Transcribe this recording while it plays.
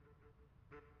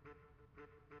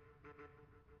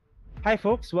Hi,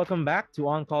 folks. Welcome back to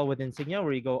On Call with Insignia,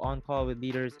 where we go on call with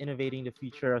leaders innovating the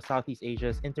future of Southeast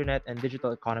Asia's internet and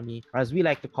digital economy, or as we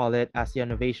like to call it, ASEAN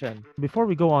Innovation. Before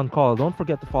we go on call, don't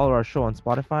forget to follow our show on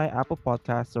Spotify, Apple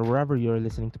Podcasts, or wherever you're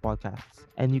listening to podcasts.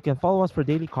 And you can follow us for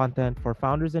daily content for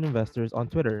founders and investors on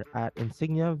Twitter at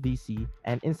Insignia VC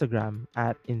and Instagram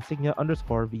at Insignia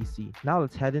underscore VC. Now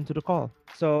let's head into the call.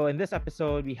 So, in this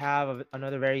episode, we have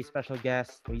another very special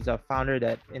guest. He's a founder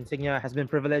that Insignia has been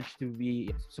privileged to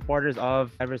be supporters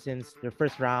of ever since their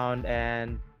first round,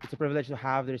 and it's a privilege to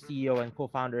have their CEO and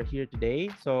co-founder here today.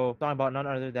 So talking about none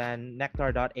other than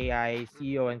Nectar.ai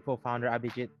CEO and co-founder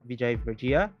Abhijit Vijay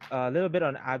Virgia. A little bit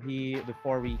on Abhi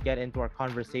before we get into our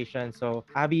conversation. So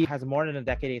Abhi has more than a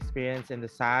decade experience in the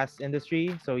SaaS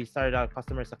industry. So he started out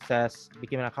customer success,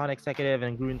 became an account executive,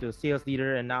 and grew into a sales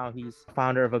leader. And now he's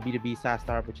founder of a B2B SaaS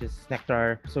startup, which is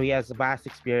Nectar. So he has vast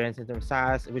experience in terms of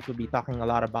SaaS, which we'll be talking a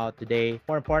lot about today.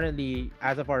 More importantly,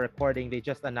 as of our recording, they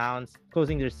just announced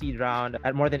closing their seed round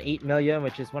at more than 8 million,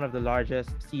 which is one of the largest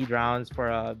seed rounds for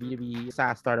a B2B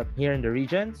SaaS startup here in the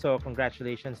region. So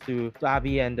congratulations to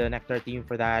Abby and the Nectar team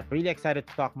for that. Really excited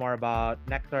to talk more about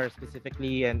Nectar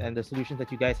specifically and the solutions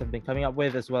that you guys have been coming up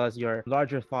with, as well as your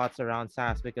larger thoughts around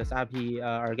SaaS, because Abhi,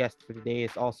 our guest for today,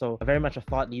 is also very much a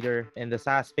thought leader in the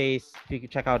SaaS space. If you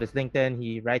could check out his LinkedIn,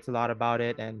 he writes a lot about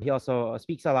it, and he also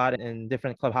speaks a lot in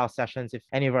different Clubhouse sessions if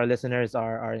any of our listeners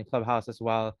are in Clubhouse as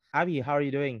well. Abhi, how are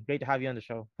you doing? Great to have you on the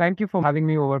show. Thank you for having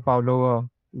me over, Paulo.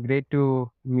 Great to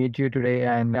meet you today,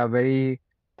 and very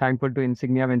thankful to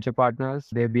Insignia Venture Partners.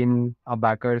 They've been our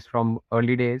backers from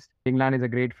early days. Inglan is a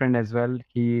great friend as well.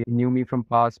 He knew me from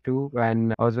past too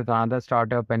when I was with another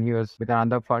startup and he was with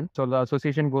another fund. So the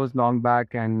association goes long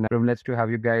back, and privileged to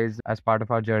have you guys as part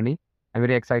of our journey. I'm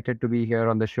very excited to be here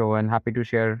on the show and happy to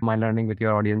share my learning with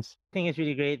your audience. I think it's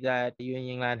really great that you and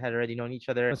Yinglan had already known each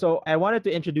other. So I wanted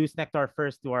to introduce Nectar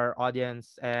first to our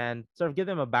audience and sort of give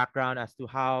them a background as to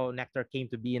how Nectar came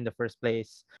to be in the first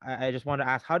place. I just want to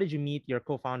ask, how did you meet your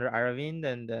co-founder Aravind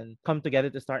and then come together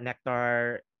to start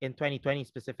Nectar in 2020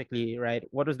 specifically, right?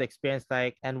 What was the experience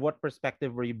like, and what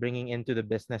perspective were you bringing into the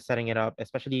business, setting it up,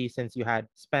 especially since you had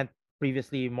spent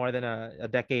previously more than a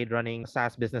decade running a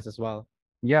SaaS business as well?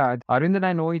 Yeah, Arvind and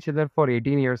I know each other for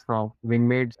 18 years now,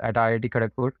 wingmates at IIT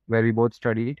Kharagpur, where we both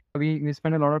studied. We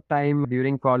spent a lot of time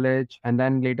during college, and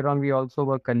then later on, we also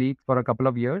were colleagues for a couple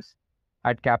of years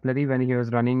at Capillary when he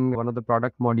was running one of the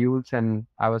product modules, and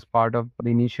I was part of the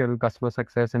initial customer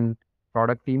success and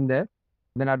product team there.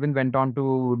 Then Arvind went on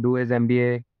to do his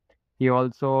MBA. He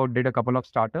also did a couple of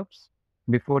startups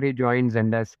before he joined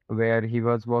Zendesk, where he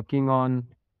was working on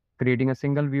creating a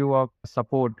single view of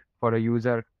support for a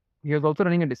user. He was also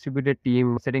running a distributed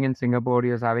team sitting in Singapore. He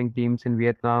was having teams in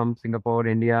Vietnam, Singapore,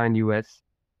 India, and US.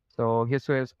 So he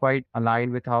was quite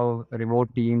aligned with how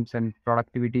remote teams and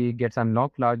productivity gets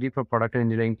unlocked largely for product and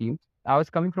engineering teams. I was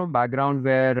coming from a background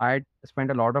where I had spent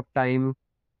a lot of time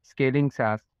scaling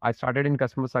SaaS. I started in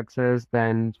customer success,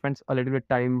 then spent a little bit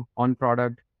time on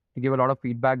product to give a lot of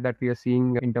feedback that we are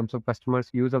seeing in terms of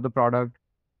customers' use of the product,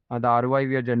 the ROI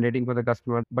we are generating for the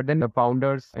customer. But then the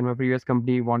founders in my previous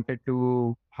company wanted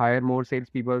to hire more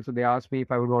salespeople. So they asked me if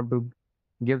I would want to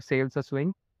give sales a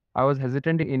swing. I was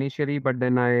hesitant initially, but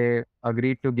then I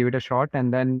agreed to give it a shot.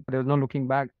 And then there was no looking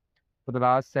back. For the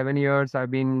last 7 years,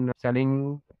 I've been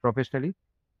selling professionally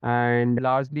and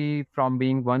largely from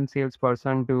being one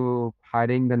salesperson to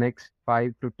hiring the next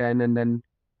 5 to 10. And then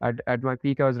at my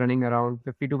peak, I was running around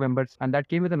 52 members. And that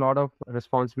came with a lot of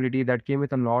responsibility. That came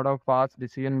with a lot of fast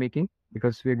decision making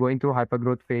because we're going through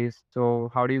hypergrowth phase.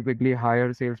 So how do you quickly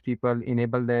hire salespeople,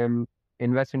 enable them,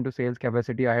 invest into sales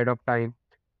capacity ahead of time,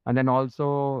 and then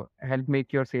also help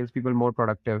make your salespeople more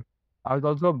productive? I was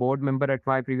also a board member at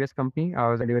my previous company. I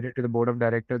was elevated to the board of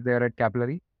directors there at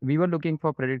Capillary. We were looking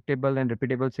for predictable and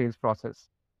repeatable sales process.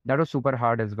 That was super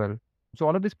hard as well. So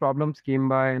all of these problems came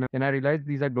by, and then I realized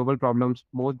these are global problems.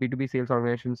 Most B2B sales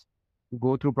organizations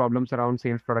go through problems around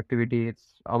sales productivity.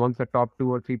 It's amongst the top 2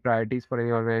 or 3 priorities for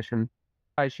any organization.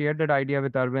 I shared that idea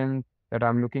with Arvind that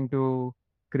I'm looking to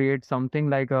create something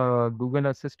like a Google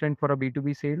Assistant for a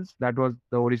B2B sales. That was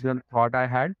the original thought I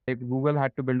had. If Google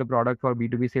had to build a product for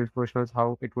B2B sales professionals,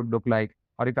 how it would look like.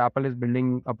 Or if Apple is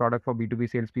building a product for B2B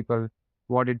salespeople,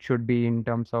 what it should be in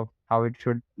terms of how it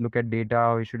should look at data,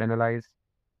 how it should analyze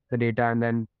the data and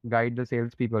then guide the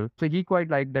salespeople. So he quite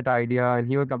liked that idea, and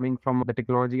he was coming from the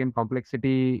technology and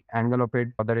complexity angle of it,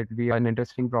 that it would be an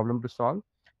interesting problem to solve.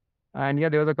 And yeah,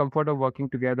 there was a comfort of working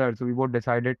together. So we both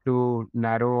decided to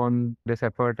narrow on this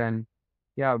effort. And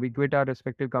yeah, we quit our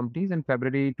respective companies. In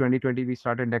February 2020, we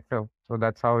started Nectar. So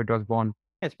that's how it was born.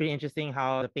 It's pretty interesting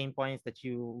how the pain points that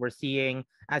you were seeing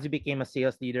as you became a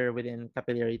sales leader within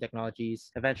Capillary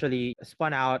Technologies eventually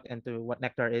spun out into what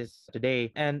Nectar is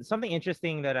today. And something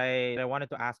interesting that I wanted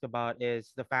to ask about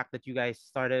is the fact that you guys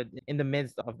started in the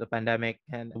midst of the pandemic.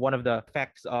 And one of the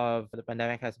effects of the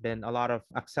pandemic has been a lot of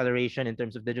acceleration in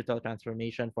terms of digital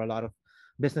transformation for a lot of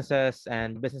businesses,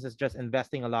 and businesses just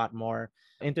investing a lot more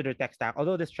into their tech stack.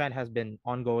 Although this trend has been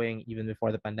ongoing even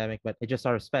before the pandemic, but it just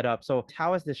sort of sped up. So,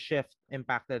 how has this shift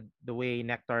impacted the way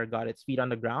Nectar got its feet on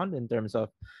the ground in terms of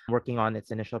working on its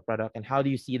initial product? And how do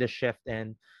you see the shift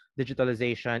in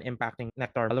digitalization impacting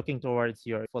Nectar looking towards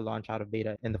your full launch out of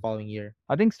beta in the following year?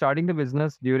 I think starting the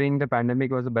business during the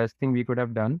pandemic was the best thing we could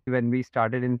have done. When we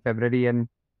started in February and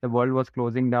the world was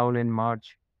closing down in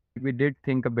March, we did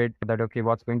think a bit that, okay,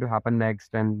 what's going to happen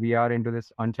next? And we are into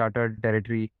this uncharted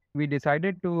territory. We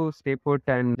decided to stay put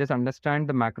and just understand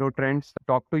the macro trends,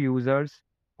 talk to users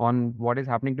on what is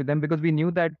happening to them, because we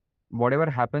knew that whatever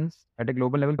happens at a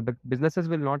global level, the businesses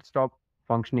will not stop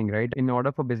functioning, right? In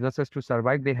order for businesses to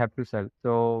survive, they have to sell.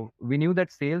 So we knew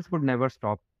that sales would never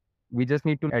stop. We just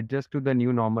need to adjust to the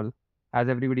new normal as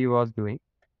everybody was doing.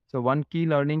 So one key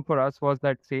learning for us was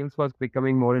that sales was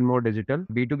becoming more and more digital.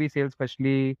 B2B sales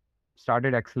especially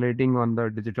started accelerating on the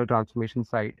digital transformation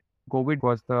side. COVID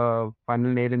was the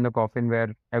final nail in the coffin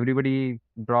where everybody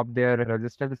dropped their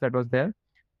resistance that was there.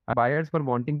 Buyers were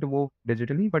wanting to move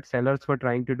digitally, but sellers were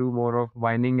trying to do more of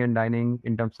wining and dining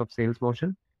in terms of sales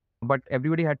motion. But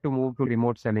everybody had to move to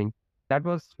remote selling. That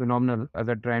was phenomenal as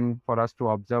a trend for us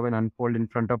to observe and unfold in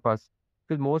front of us.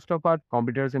 Because most of our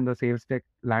competitors in the sales tech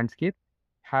landscape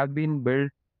have been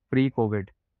built pre-COVID.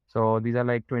 So these are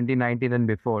like 2019 and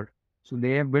before. So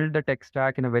they have built the tech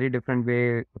stack in a very different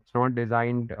way. It's not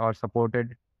designed or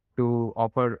supported to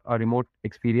offer a remote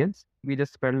experience. We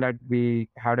just felt that we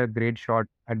had a great shot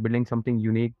at building something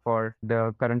unique for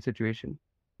the current situation.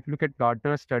 If you look at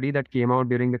Gartner's study that came out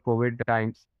during the COVID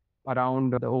times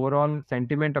around the overall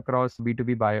sentiment across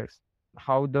B2B buyers,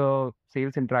 how the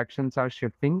sales interactions are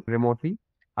shifting remotely,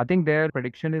 I think their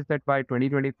prediction is that by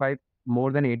 2025,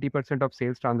 more than 80% of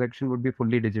sales transaction would be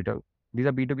fully digital. These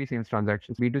are B2B sales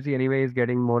transactions. B2C anyway is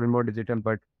getting more and more digital,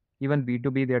 but even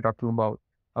B2B, they're talking about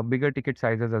a bigger ticket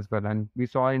sizes as well. And we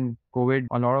saw in COVID,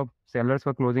 a lot of sellers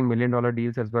were closing $1 million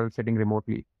deals as well, sitting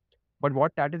remotely. But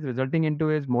what that is resulting into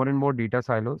is more and more data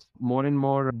silos, more and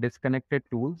more disconnected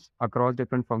tools across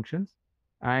different functions.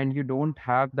 And you don't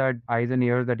have that eyes and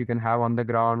ears that you can have on the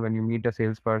ground when you meet a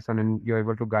salesperson and you're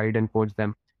able to guide and coach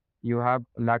them. You have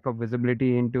lack of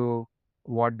visibility into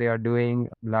what they are doing,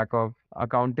 lack of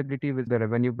accountability with the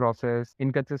revenue process,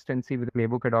 inconsistency with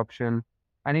playbook adoption,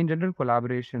 and in general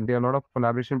collaboration. There are a lot of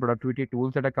collaboration productivity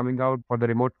tools that are coming out for the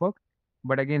remote work,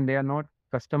 but again, they are not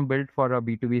custom built for a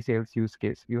B2B sales use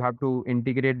case. You have to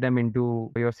integrate them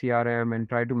into your CRM and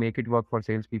try to make it work for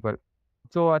salespeople.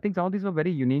 So I think some of these were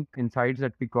very unique insights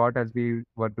that we got as we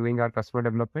were doing our customer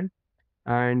development.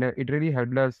 And it really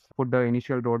helped us put the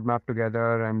initial roadmap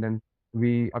together. And then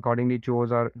we accordingly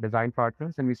chose our design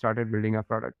partners and we started building our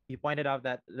product. You pointed out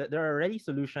that there are already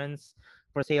solutions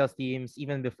for sales teams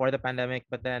even before the pandemic,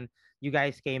 but then you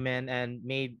guys came in and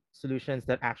made solutions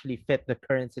that actually fit the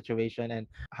current situation and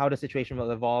how the situation will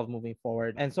evolve moving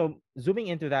forward. And so, zooming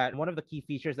into that, one of the key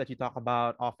features that you talk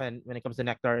about often when it comes to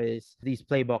Nectar is these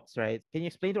playbooks, right? Can you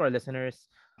explain to our listeners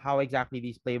how exactly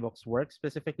these playbooks work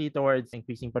specifically towards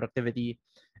increasing productivity,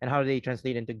 and how do they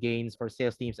translate into gains for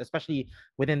sales teams, especially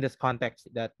within this context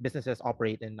that businesses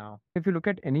operate in now? If you look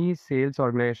at any sales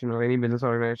organization or any business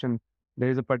organization,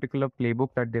 there is a particular playbook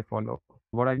that they follow.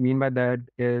 What I mean by that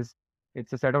is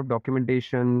it's a set of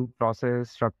documentation,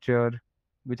 process, structure,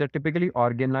 which are typically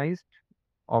organized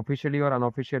officially or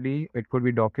unofficially. It could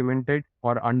be documented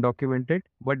or undocumented,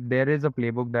 but there is a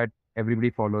playbook that everybody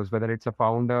follows, whether it's a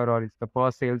founder or it's the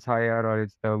first sales hire or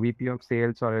it's the VP of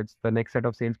sales or it's the next set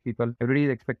of salespeople. Everybody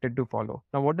is expected to follow.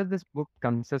 Now, what does this book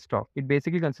consist of? It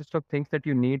basically consists of things that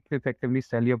you need to effectively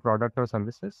sell your product or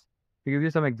services. To give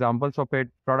you some examples of it,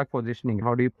 product positioning.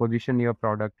 How do you position your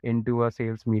product into a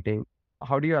sales meeting?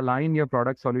 How do you align your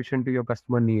product solution to your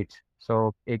customer needs?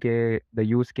 So, aka the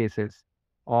use cases,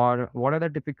 or what are the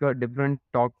typical different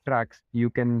talk tracks you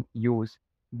can use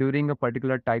during a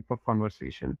particular type of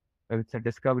conversation. If it's a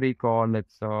discovery call,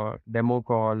 it's a demo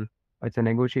call, it's a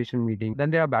negotiation meeting. Then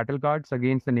there are battle cards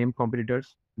against the named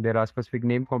competitors. There are specific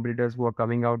named competitors who are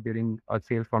coming out during a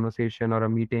sales conversation or a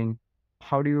meeting.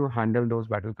 How do you handle those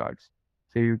battle cards?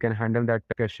 So you can handle that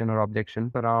question or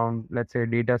objection around, let's say,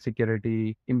 data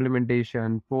security,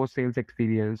 implementation, post-sales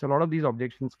experience. A lot of these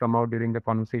objections come out during the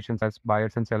conversations as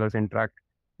buyers and sellers interact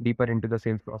deeper into the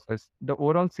sales process. The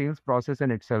overall sales process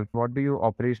in itself, what do you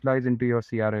operationalize into your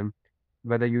CRM?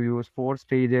 whether you use 4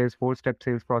 stages, 4-step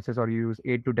sales process, or you use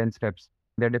 8 to 10 steps.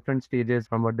 There are different stages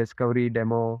from a discovery,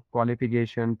 demo,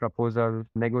 qualification, proposal,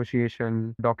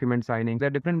 negotiation, document signing. There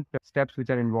are different steps which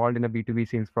are involved in a B2B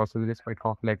sales process. It is quite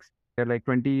complex. There are like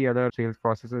 20 other sales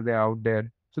processes that are out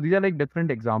there. So these are like different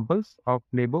examples of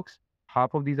playbooks.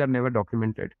 Half of these are never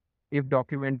documented. If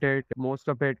documented, most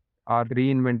of it are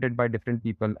reinvented by different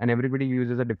people, and everybody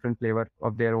uses a different flavor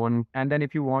of their own. And then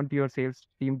if you want your sales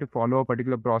team to follow a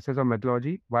particular process or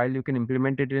methodology, while you can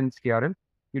implement it in CRM,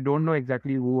 you don't know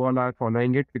exactly who all are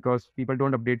following it because people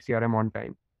don't update CRM on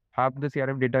time. Half the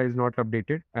CRM data is not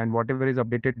updated, and whatever is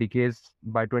updated decays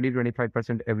by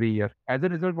 20-25% every year. As a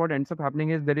result, what ends up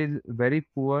happening is there is very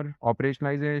poor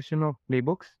operationalization of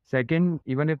playbooks. Second,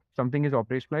 even if something is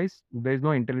operationalized, there is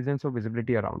no intelligence or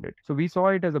visibility around it. So we saw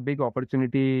it as a big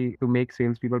opportunity to make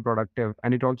salespeople productive.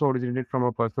 And it also originated from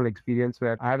a personal experience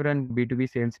where I have run B2B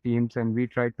sales teams and we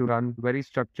tried to run very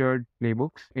structured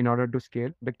playbooks in order to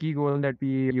scale. The key goal that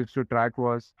we used to track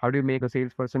was how do you make the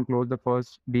salesperson close the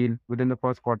first deal within the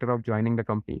first quarter of joining the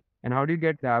company? And how do you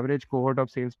get the average cohort of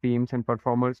sales teams and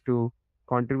performers to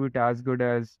contribute as good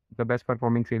as the best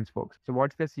performing sales folks? So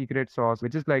what's the secret sauce,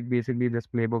 which is like basically this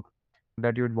playbook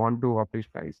that you would want to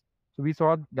operationalize? So we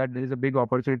saw that there is a big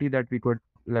opportunity that we could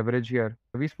leverage here.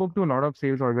 We spoke to a lot of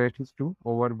sales organizations too,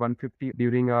 over 150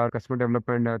 during our customer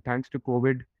development. Thanks to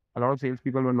COVID, a lot of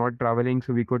salespeople were not traveling,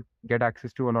 so we could get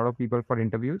access to a lot of people for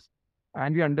interviews.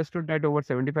 And we understood that over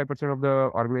 75% of the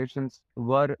organizations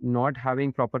were not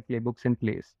having proper playbooks in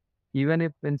place. Even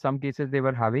if in some cases they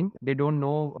were having, they don't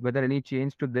know whether any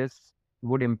change to this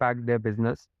would impact their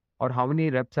business or how many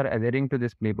reps are adhering to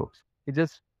this playbooks. We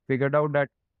just figured out that,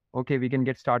 okay, we can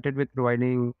get started with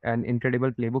providing an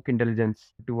incredible playbook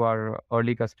intelligence to our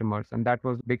early customers. And that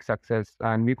was big success.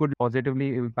 And we could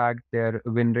positively impact their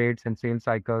win rates and sales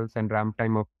cycles and ramp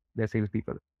time of their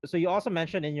salespeople. So you also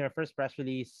mentioned in your first press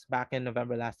release back in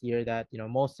November last year that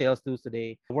most sales tools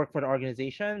today work for the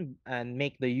organization and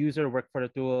make the user work for the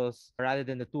tools rather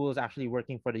than the tools actually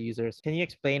working for the users. Can you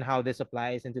explain how this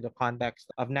applies into the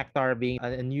context of Nectar being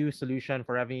a new solution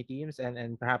for revenue teams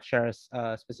and perhaps share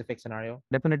a specific scenario?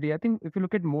 Definitely. I think if you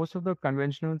look at most of the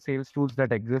conventional sales tools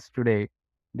that exist today,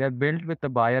 they're built with the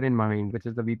buyer in mind, which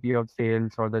is the VP of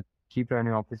sales or the chief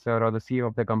revenue officer or the CEO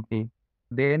of the company.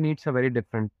 Their needs are very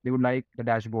different. They would like the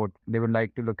dashboard. They would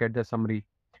like to look at the summary.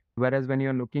 Whereas when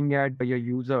you're looking at your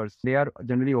users, they are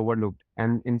generally overlooked.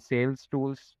 And in sales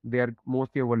tools, they are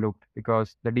mostly overlooked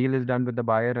because the deal is done with the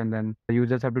buyer and then the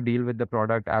users have to deal with the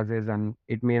product as is, and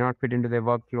it may not fit into their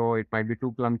workflow. It might be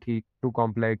too clunky, too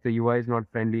complex. The UI is not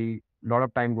friendly. A lot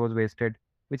of time goes wasted,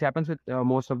 which happens with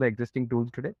most of the existing tools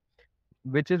today,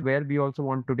 which is where we also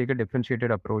want to take a differentiated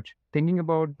approach. Thinking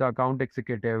about the account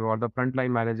executive or the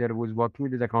frontline manager who's working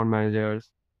with these account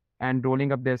managers and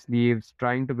rolling up their sleeves,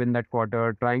 trying to win that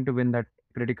quarter, trying to win that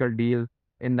critical deal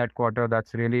in that quarter,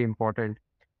 that's really important.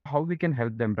 How we can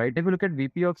help them, right? If you look at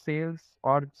VP of sales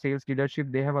or sales leadership,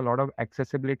 they have a lot of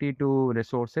accessibility to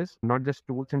resources, not just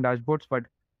tools and dashboards, but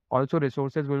also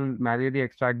resources will manually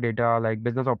extract data like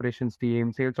business operations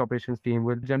team, sales operations team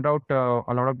will generate a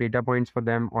lot of data points for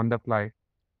them on the fly.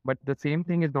 But the same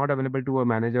thing is not available to a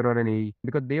manager or an AE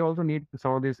because they also need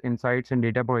some of these insights and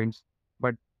data points,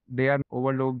 but they are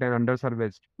overlooked and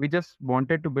underserviced. We just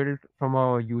wanted to build from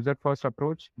a user first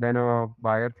approach, then a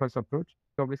buyer first approach.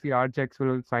 So obviously, our checks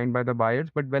will sign by the buyers,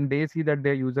 but when they see that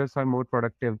their users are more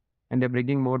productive and they're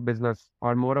bringing more business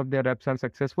or more of their reps are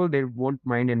successful, they won't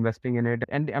mind investing in it.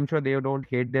 And I'm sure they don't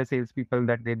hate their salespeople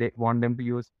that they want them to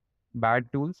use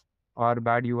bad tools or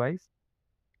bad UIs.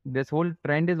 This whole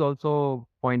trend is also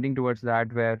pointing towards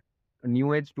that where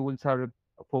new age tools are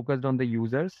focused on the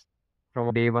users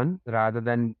from day one rather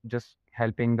than just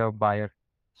helping the buyer.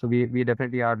 So we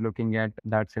definitely are looking at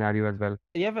that scenario as well.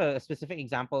 Do you have a specific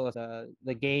example of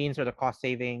the gains or the cost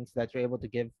savings that you're able to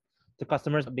give to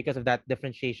customers because of that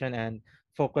differentiation and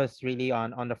focus really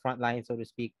on the front line, so to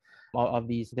speak, of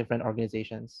these different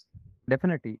organizations?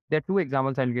 Definitely. There are two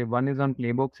examples I'll give. One is on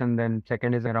playbooks, and then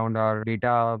second is around our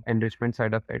data enrichment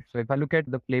side of it. So if I look at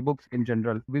the playbooks in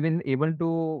general, we've been able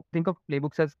to think of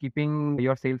playbooks as keeping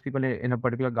your salespeople in a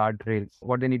particular guardrails,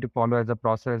 what they need to follow as a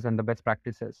process and the best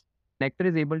practices. Nectar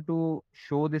is able to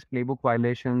show this playbook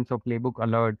violations or playbook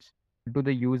alerts to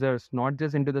the users, not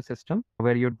just into the system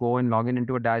where you'd go and log in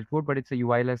into a dashboard, but it's a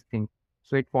UI-less thing.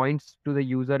 So it points to the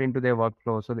user into their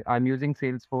workflow. So I'm using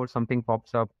Salesforce, something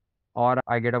pops up, or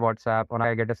I get a WhatsApp, or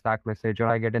I get a Slack message, or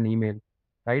I get an email,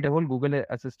 right? The whole Google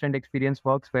Assistant experience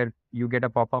works where you get a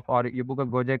pop-up or you book a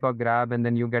Gojek or Grab and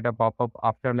then you get a pop-up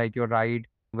after like your ride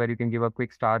where you can give a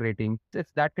quick star rating.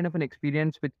 It's that kind of an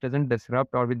experience which doesn't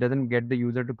disrupt or which doesn't get the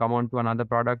user to come on to another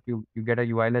product. You get a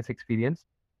UI-less experience,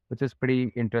 which is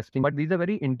pretty interesting. But these are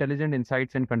very intelligent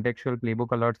insights and contextual playbook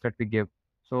alerts that we give.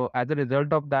 So as a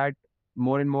result of that,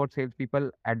 more and more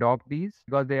salespeople adopt these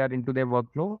because they are into their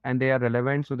workflow and they are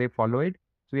relevant, so they follow it.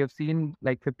 So we have seen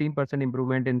like 15%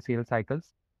 improvement in sales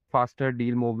cycles, faster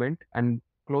deal movement, and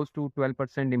close to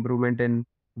 12% improvement in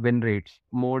win rates,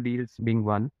 more deals being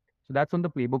won. So that's on the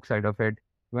playbook side of it.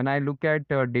 When I look at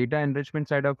data enrichment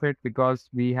side of it, because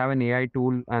we have an AI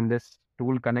tool and this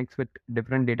tool connects with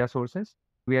different data sources,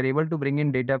 we are able to bring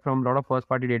in data from a lot of first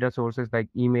party data sources like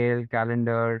email,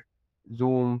 calendar,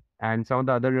 Zoom, and some of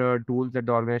the other tools that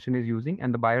the organization is using,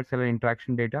 and the buyer seller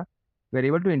interaction data. We're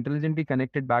able to intelligently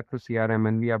connect it back to CRM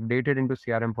and we update it into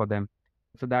CRM for them.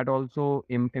 So that also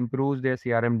improves their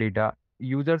CRM data.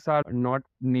 Users are not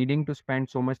needing to spend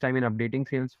so much time in updating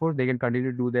Salesforce. They can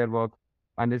continue to do their work.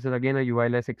 And this is again a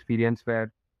UI-less experience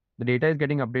where the data is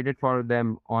getting updated for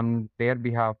them on their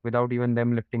behalf without even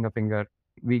them lifting a finger.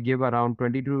 We give around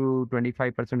 20 to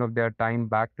 25% of their time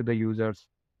back to the users,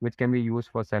 which can be used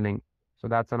for selling. So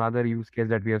that's another use case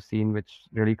that we have seen, which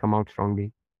really come out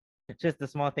strongly. It's just the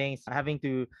small things, having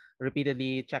to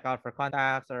repeatedly check out for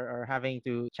contacts or having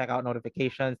to check out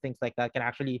notifications, things like that can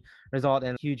actually result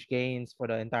in huge gains for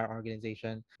the entire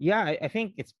organization. Yeah, I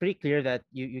think it's pretty clear that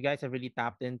you guys have really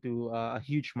tapped into a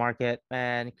huge market,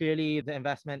 and clearly the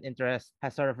investment interest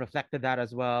has sort of reflected that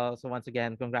as well. So once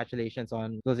again, congratulations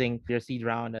on closing your seed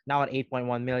round now at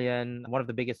 8.1 million, one of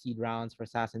the biggest seed rounds for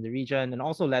SaaS in the region, and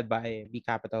also led by B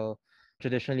Capital,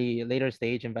 traditionally later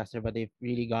stage investor, but they've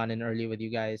really gone in early with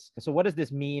you guys. So what does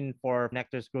this mean for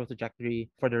Nectar's growth trajectory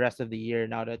for the rest of the year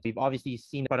now that we've obviously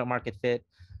seen product market fit?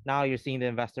 Now you're seeing the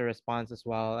investor response as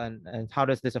well. And how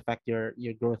does this affect your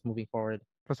growth moving forward?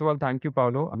 First of all, thank you,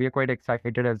 Paolo. We are quite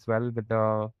excited as well with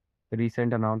the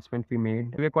recent announcement we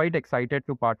made. We are quite excited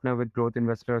to partner with growth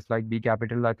investors like B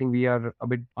Capital. I think we are a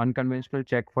bit unconventional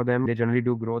check for them. They generally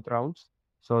do growth rounds.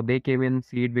 So they came in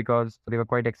seed because they were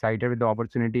quite excited with the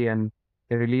opportunity and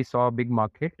they really saw a big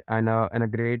market and a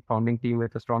great founding team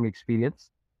with a strong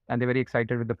experience. And they're very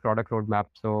excited with the product roadmap.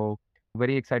 So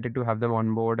very excited to have them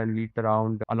on board and lead the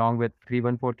round along with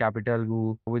 314 Capital,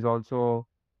 who is also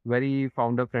very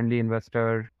founder friendly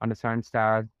investor, understands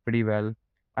SaaS pretty well.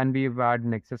 And we've had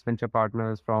Nexus Venture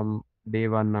Partners from day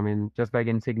one. I mean, just like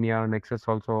Insignia, Nexus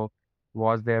also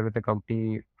was there with the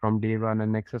company from day one,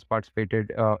 and Nexus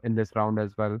participated in this round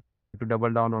as well to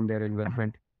double down on their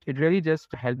investment. It really just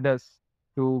helped us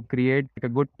to create a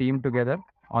good team together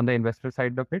on the investor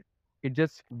side of it. It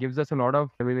just gives us a lot of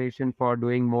revelation for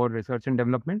doing more research and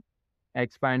development,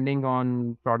 expanding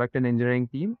on product and engineering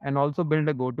team, and also build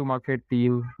a go-to-market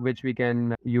team which we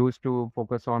can use to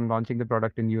focus on launching the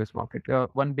product in US market.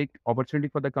 One big opportunity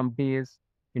for the company is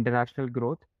international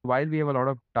growth. While we have a lot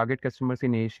of target customers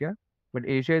in Asia, but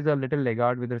Asia is a little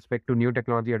laggard with respect to new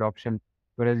technology adoption,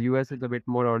 whereas US is a bit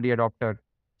more early adopter.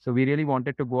 So we really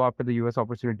wanted to go after the US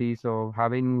opportunity. So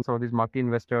having some of these market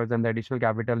investors and the additional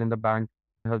capital in the bank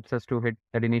helps us to hit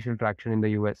that initial traction in the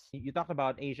US. You talked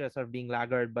about Asia sort of being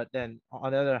laggard, but then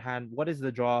on the other hand, what is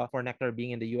the draw for Nectar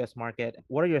being in the US market?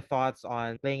 What are your thoughts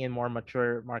on playing in more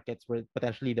mature markets where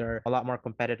potentially there are a lot more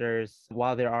competitors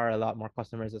while there are a lot more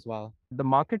customers as well? The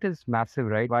market is massive,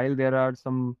 right? While there are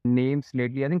some names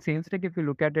lately, I think sales tech, if you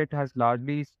look at it, has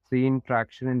largely seen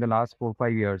traction in the last 4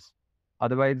 5 years.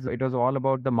 Otherwise, it was all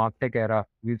about the martech era.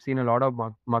 We've seen a lot of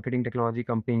marketing technology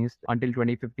companies until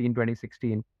 2015,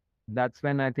 2016. That's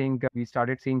when I think we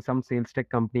started seeing some sales tech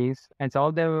companies, and some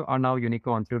of them are now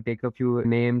unicorns. To take a few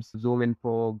names: Zoom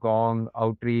Info, Gong,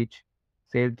 Outreach,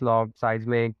 SalesLog,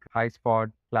 Seismic,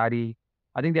 HighSpot, Clary.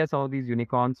 I think there are some of these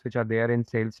unicorns which are there in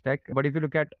sales tech. But if you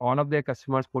look at all of their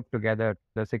customers put together,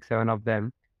 the 6, 7 of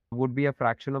them, would be a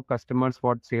fraction of customers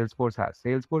what Salesforce has.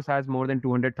 Salesforce has more than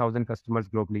 200,000 customers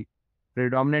globally,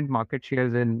 predominant market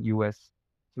shares in US.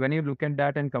 So when you look at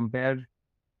that and compare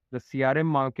the CRM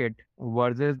market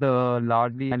versus the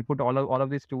largely and put all of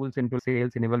these tools into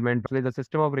sales enablement. So there's a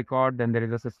system of record, then there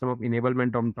is a system of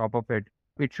enablement on top of it.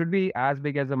 It should be as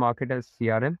big as the market as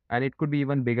CRM, and it could be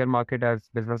even bigger market as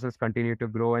businesses continue to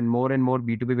grow and more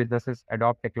B2B businesses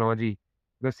adopt technology.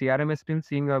 Because CRM is still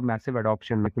seeing a massive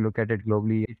adoption. If you look at it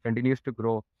globally, it continues to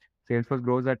grow. Salesforce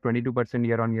grows at 22%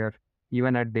 year on year,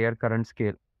 even at their current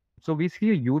scale. So we see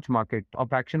a huge market. A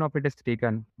fraction of it is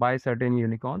taken by certain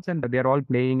unicorns, and they're all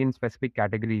playing in specific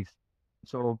categories.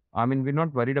 So, I mean, we're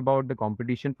not worried about the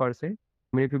competition per se.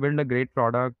 I mean, if you build a great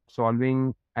product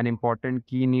solving an important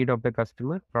key need of the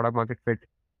customer, product market fit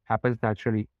happens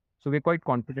naturally. So we're quite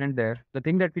confident there. The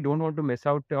thing that we don't want to miss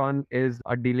out on is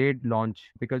a delayed launch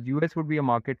because US would be a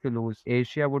market to lose.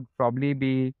 Asia would probably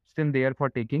be still there for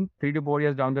taking. 3 to 4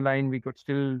 years down the line, we could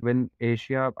still win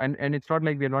Asia. And it's not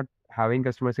like we're not having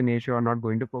customers in Asia or not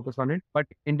going to focus on it. But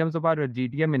in terms of our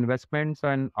GTM investments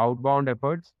and outbound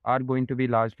efforts are going to be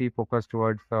largely focused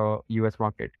towards the US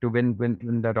market to win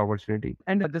that opportunity.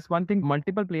 And this one thing,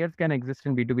 multiple players can exist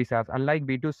in B2B SaaS. Unlike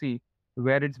B2C,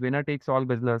 where it's winner takes all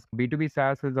business, B2B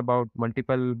SaaS is about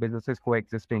multiple businesses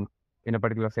coexisting in a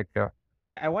particular sector.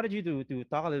 I wanted you to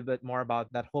talk a little bit more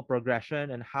about that whole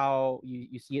progression and how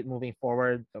you see it moving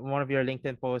forward. One of your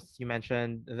LinkedIn posts, you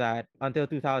mentioned that until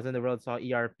 2000, the world saw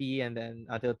ERP, and then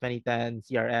until 2010,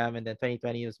 CRM, and then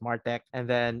 2020 was MarTech. And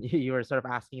then you were sort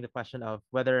of asking the question of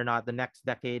whether or not the next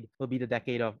decade will be the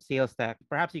decade of sales tech.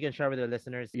 Perhaps you can share with the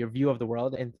listeners your view of the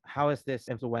world and how has this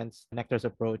influenced Nectar's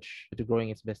approach to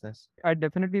growing its business? I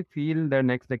definitely feel the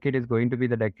next decade is going to be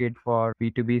the decade for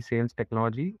B2B sales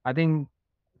technology. I think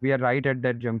we are right at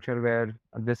that juncture where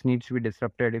this needs to be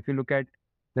disrupted. If you look at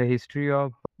the history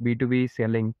of B2B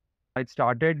selling, it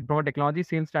started from a technology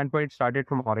sales standpoint, it started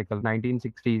from Oracle,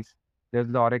 1960s. There's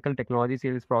the Oracle technology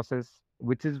sales process,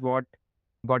 which is what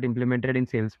got implemented in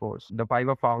Salesforce. The five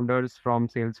of founders from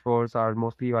Salesforce are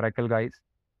mostly Oracle guys.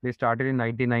 They started in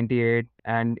 1998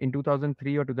 and in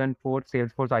 2003 or 2004,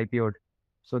 Salesforce IPO'd.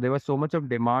 So there was so much of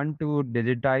demand to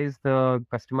digitize the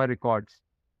customer records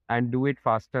and do it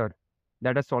faster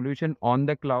that a solution on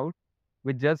the cloud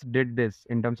which just did this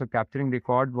in terms of capturing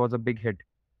record was a big hit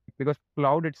because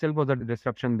cloud itself was a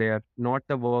disruption there, not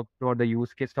the work or the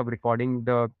use case of recording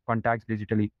the contacts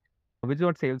digitally, which is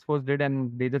what Salesforce did,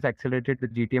 and they just accelerated the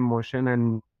GTM motion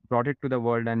and brought it to the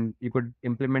world, and you could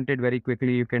implement it very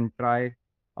quickly. You can try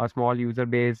a small user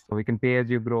base, we can pay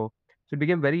as you grow. So it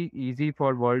became very easy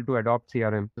for world to adopt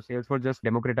CRM. So Salesforce just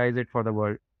democratized it for the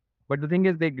world. But the thing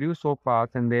is, they grew so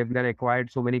fast and they've then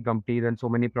acquired so many companies and so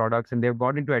many products, and they've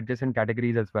got into adjacent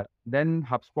categories as well. Then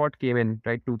HubSpot came in,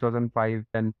 right, 2005,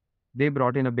 and they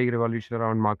brought in a big revolution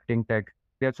around marketing tech.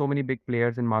 There are so many big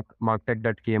players in martech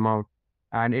that came out,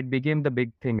 and it became the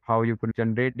big thing how you could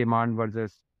generate demand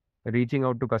versus reaching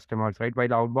out to customers, right?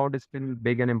 While outbound is still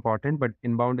big and important, but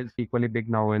inbound is equally big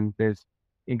now and is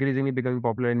increasingly becoming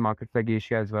popular in markets like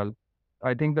Asia as well.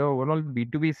 I think the overall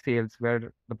B2B sales,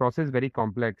 where the process is very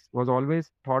complex, was always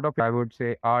thought of, I would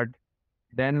say, art,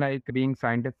 then like being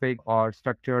scientific or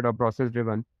structured or process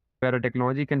driven, where a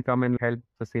technology can come and help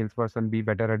the salesperson be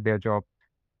better at their job.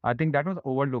 I think that was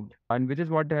overlooked, and which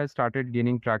is what has started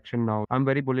gaining traction now. I'm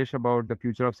very bullish about the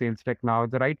future of sales tech now.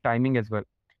 It's the right timing as well.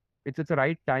 It's the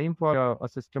right time for a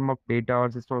system of data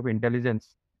or system of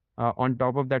intelligence on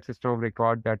top of that system of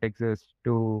record that exists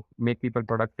to make people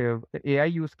productive. The AI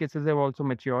use cases have also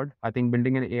matured. I think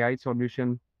building an AI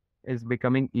solution is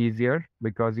becoming easier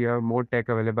because you have more tech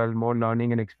available, more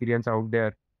learning and experience out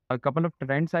there. A couple of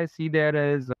trends I see there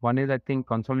is one is I think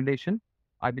consolidation.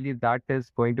 I believe that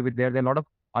is going to be there. There are a lot of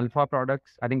alpha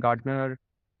products. I think Gartner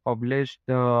published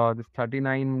this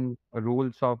 39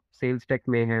 rules of sales tech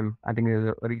mayhem. I think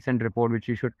there's a recent report which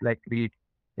you should like read.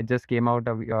 It just came out,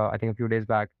 I think, a few days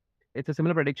back. It's a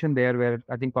similar prediction there where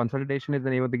I think consolidation is the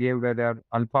name of the game where there are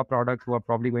alpha products who are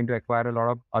probably going to acquire a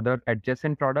lot of other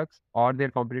adjacent products or their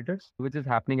competitors, which is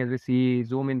happening as we see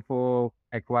ZoomInfo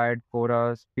acquired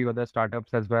Chorus, few other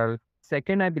startups as well.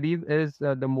 Second, I believe, is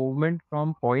the movement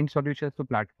from point solutions to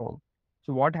platform.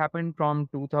 So what happened from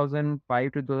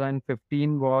 2005 to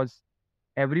 2015 was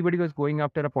everybody was going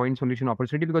after a point solution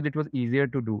opportunity because it was easier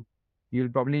to do. You'll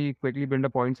probably quickly build a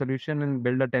point solution and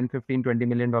build a 10, 15, $20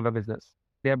 million business.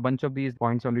 There are a bunch of these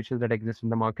point solutions that exist in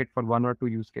the market for one or two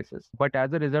use cases. But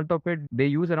as a result of it, they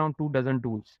use around 2 dozen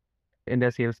tools in their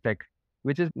sales tech,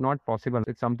 which is not possible.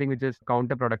 It's something which is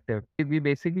counterproductive. We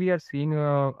basically are seeing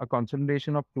a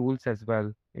consolidation of tools as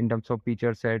well in terms of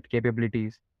feature set,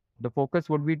 capabilities. The focus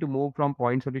would be to move from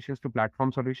point solutions to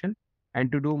platform solution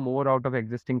and to do more out of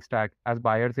existing stack as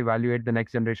buyers evaluate the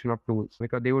next generation of tools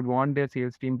because they would want their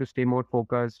sales team to stay more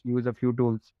focused, use a few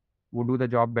tools, would do the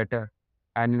job better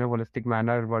and in a holistic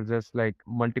manner versus like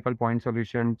multiple point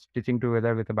solutions stitching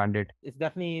together with a band-aid. It's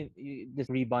definitely this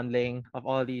rebundling of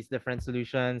all these different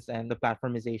solutions and the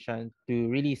platformization to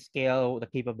really scale the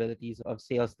capabilities of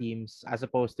sales teams as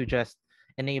opposed to just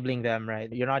enabling them, right?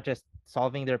 You're not just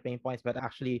solving their pain points, but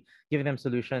actually giving them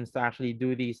solutions to actually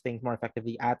do these things more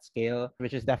effectively at scale,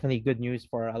 which is definitely good news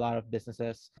for a lot of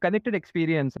businesses. Connected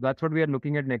experience, that's what we are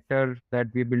looking at Nectar, that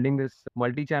we're building this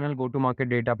multi-channel go-to-market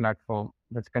data platform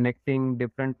that's connecting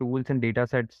different tools and data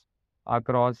sets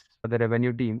across the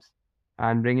revenue teams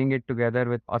and bringing it together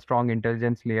with a strong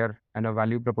intelligence layer and a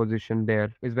value proposition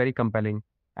there is very compelling.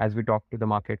 as we talk to the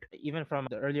market. Even from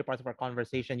the earlier parts of our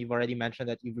conversation, you've already mentioned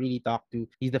that you've really talked to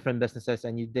these different businesses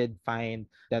and you did find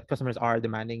that customers are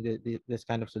demanding this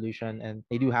kind of solution and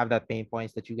they do have that pain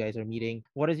points that you guys are meeting.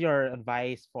 What is your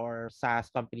advice for SaaS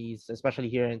companies, especially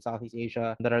here in Southeast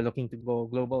Asia, that are looking to go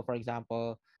global, for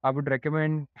example? I would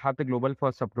recommend have the global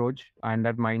first approach, and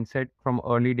that mindset from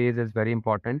early days is very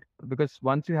important, because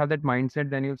once you have that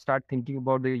mindset, then you'll start thinking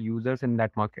about the users in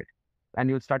that market, and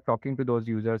you'll start talking to those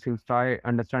users. You'll start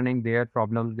understanding their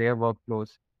problems, their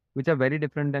workflows, which are very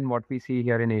different than what we see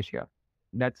here in Asia.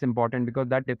 That's important because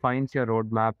that defines your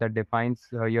roadmap, that defines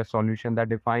your solution, that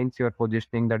defines your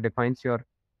positioning, that defines your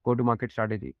go-to-market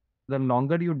strategy. The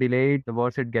longer you delay it, the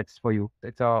worse it gets for you.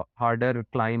 It's a harder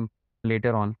climb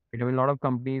later on. I mean, a lot of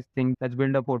companies think let's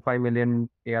build a 4-5 million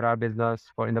ARR business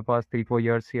for in the first 3-4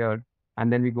 years here,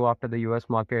 and then we go after the US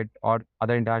market or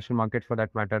other international markets for that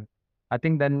matter. I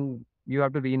think then you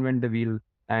have to reinvent the wheel,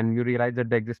 and you realize that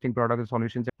the existing product or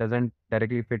solutions doesn't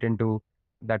directly fit into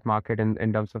that market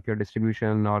in terms of your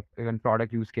distribution or even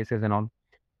product use cases and all.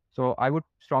 So I would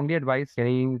strongly advise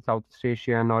any Southeast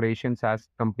Asian or Asian SaaS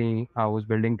company who's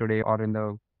building today or in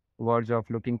the verge of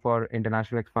looking for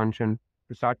international expansion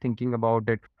to start thinking about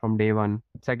it from day one.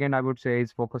 Second, I would say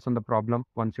is focus on the problem.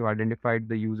 Once you identified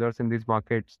the users in these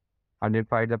markets,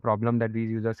 identify the problem that these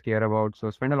users care about. So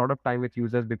spend a lot of time with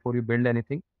users before you build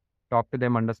anything. Talk to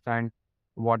them, understand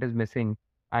what is missing,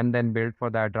 and then build for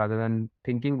that rather than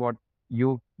thinking what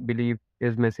you believe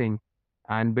is missing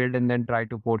and build and then try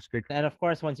to port split. And of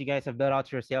course, once you guys have built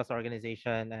out your sales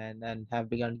organization and have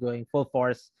begun going full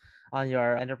force on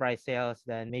your enterprise sales,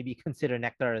 then maybe consider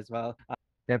Nectar as well.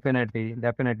 Definitely,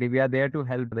 definitely. We are there to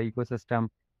help the ecosystem,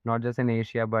 not just in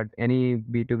Asia, but any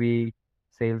B2B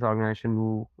sales organization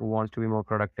who wants to be more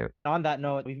productive. On that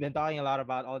note, we've been talking a lot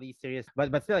about all these serious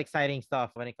but still exciting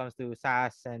stuff when it comes to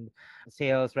SaaS and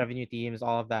sales, revenue teams,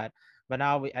 all of that. But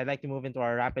now I'd like to move into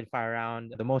our rapid fire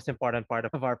round, the most important part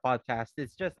of our podcast.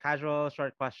 It's just casual,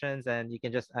 short questions, and you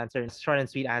can just answer short and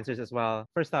sweet answers as well.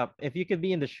 First up, if you could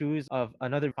be in the shoes of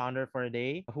another founder for a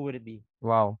day, who would it be?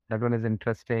 Wow, that one is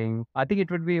interesting. I think it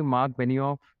would be Mark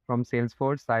Benioff from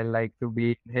Salesforce. I like to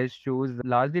be in his shoes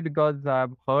largely because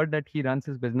I've heard that he runs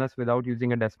his business without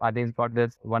using a desk. I think he's got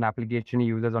this one application he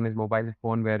uses on his mobile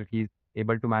phone where he's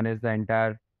able to manage the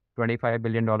entire $25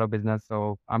 billion business.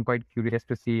 So I'm quite curious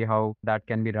to see how that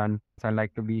can be run. So I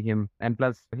like to be him. And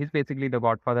plus, he's basically the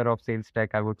godfather of sales tech,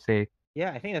 I would say.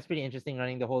 Yeah, I think that's pretty interesting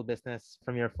running the whole business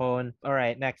from your phone. All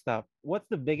right, next up. What's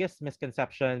the biggest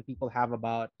misconception people have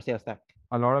about sales tech?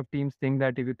 A lot of teams think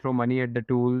that if you throw money at the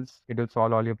tools, it will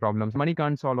solve all your problems. Money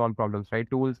can't solve all problems, right?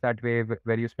 Tools that way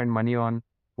where you spend money on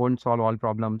won't solve all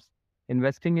problems.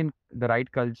 Investing in the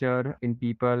right culture, in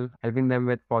people, helping them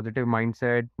with positive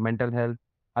mindset, mental health.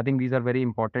 I think these are very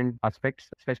important aspects,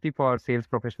 especially for sales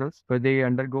professionals, because they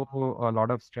undergo a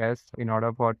lot of stress in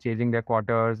order for chasing their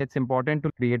quarters. It's important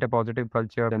to create a positive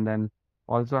culture and then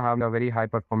also have a very high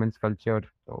performance culture.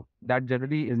 So that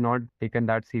generally is not taken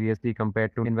that seriously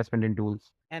compared to investment in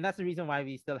tools. And that's the reason why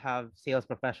we still have sales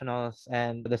professionals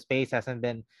and the space hasn't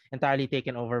been entirely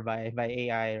taken over by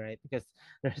AI, right? Because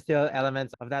there's still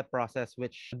elements of that process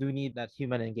which do need that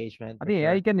human engagement I for think sure.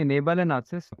 AI can enable and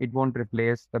assist. It won't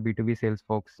replace the B2B sales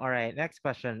folks. All right, next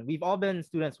question. We've all been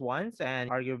students once and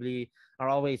arguably are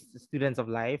always students of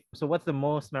life. So what's the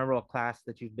most memorable class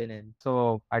that you've been in?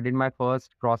 So I did my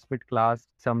first CrossFit class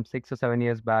some 6 or 7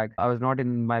 years back. I was not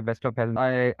in my best of health.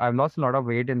 I've lost a lot of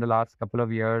weight in the last couple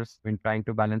of years in trying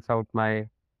to balance out my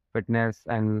fitness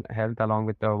and health along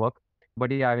with the work. But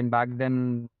yeah, I mean, back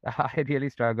then I really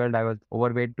struggled. I was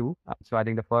overweight too. So I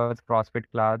think the first CrossFit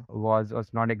class was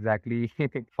not exactly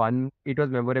fun. It was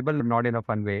memorable, but not in a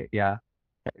fun way. Yeah.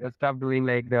 I stopped doing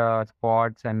like the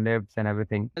squats and lifts and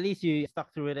everything. At least you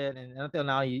stuck through it and until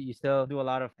now you still do a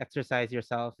lot of exercise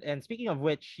yourself. And speaking of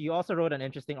which, you also wrote an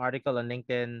interesting article on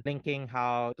LinkedIn linking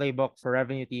how playbooks for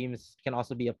revenue teams can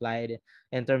also be applied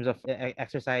in terms of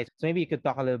exercise. So maybe you could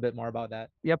talk a little bit more about that.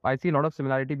 Yep, I see a lot of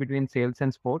similarity between sales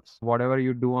and sports. Whatever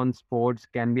you do on sports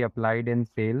can be applied in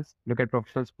sales. Look at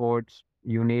professional sports.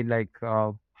 You need like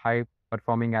high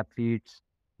performing athletes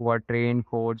who are trained,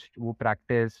 coached, who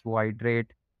practice, who hydrate,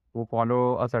 who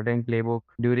follow a certain playbook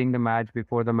during the match,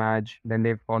 before the match. Then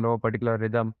they follow a particular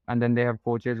rhythm, and then they have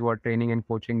coaches who are training and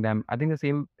coaching them. I think the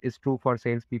same is true for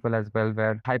salespeople as well,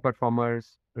 where high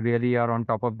performers really are on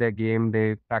top of their game.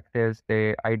 They practice,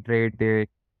 they hydrate, they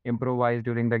improvise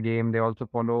during the game. They also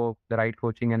follow the right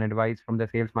coaching and advice from the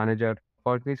sales manager.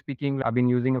 Personally speaking, I've been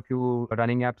using a few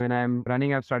running apps. When I'm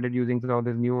running, I've started using some of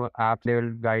these new apps. They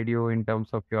will guide you in terms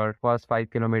of your first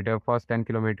 5 kilometer, first 10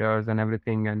 kilometers and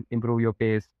everything and improve your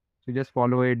pace. So you just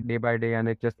follow it day by day and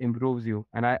it just improves you.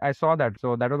 And I saw that.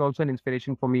 So that was also an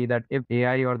inspiration for me that if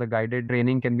AI or the guided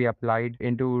training can be applied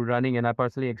into running, and I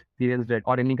personally experienced it,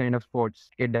 or any kind of sports,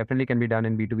 it definitely can be done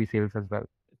in B2B sales as well.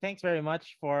 Thanks very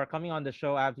much for coming on the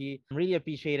show, Abhi. Really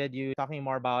appreciated you talking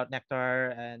more about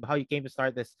Nectar and how you came to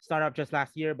start this startup just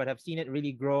last year, but have seen it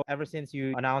really grow ever since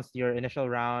you announced your initial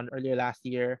round earlier last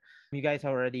year. You guys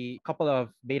have already a couple of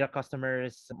beta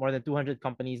customers, more than 200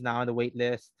 companies now on the wait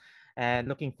list, and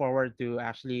looking forward to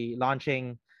actually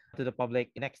launching to the public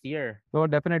next year. So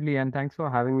definitely, and thanks for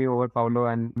having me over, Paulo.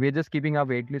 And we're just keeping our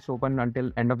waitlist open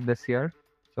until end of this year.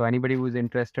 So anybody who's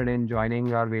interested in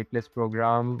joining our waitlist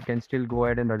program can still go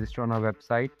ahead and register on our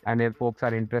website. And if folks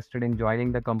are interested in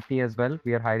joining the company as well,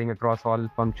 we are hiring across all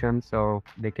functions. So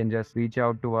they can just reach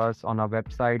out to us on our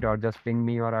website or just ping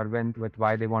me or Arvind with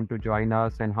why they want to join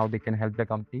us and how they can help the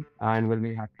company. And we'll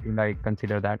be happy to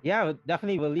consider that. Yeah,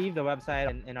 definitely. We'll leave the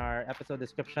website in our episode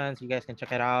description so you guys can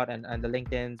check it out, and the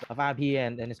LinkedIn's of Abhi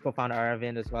and his co-founder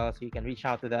Aravind as well, so you can reach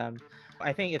out to them.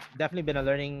 I think it's definitely been a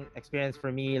learning experience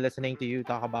for me listening to you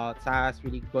talk about SaaS,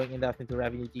 really going in depth into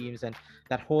revenue teams and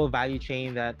that whole value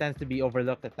chain that tends to be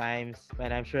overlooked at times.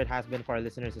 And I'm sure it has been for our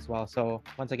listeners as well. So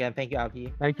once again, thank you,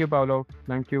 Abhi. Thank you, Paulo.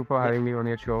 Thank you for Yeah. having me on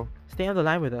your show. Stay on the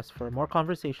line with us for more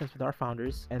conversations with our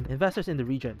founders and investors in the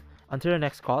region. Until our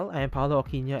next call, I am Paolo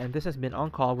Aquino, and this has been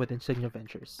On Call with Insignia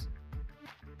Ventures.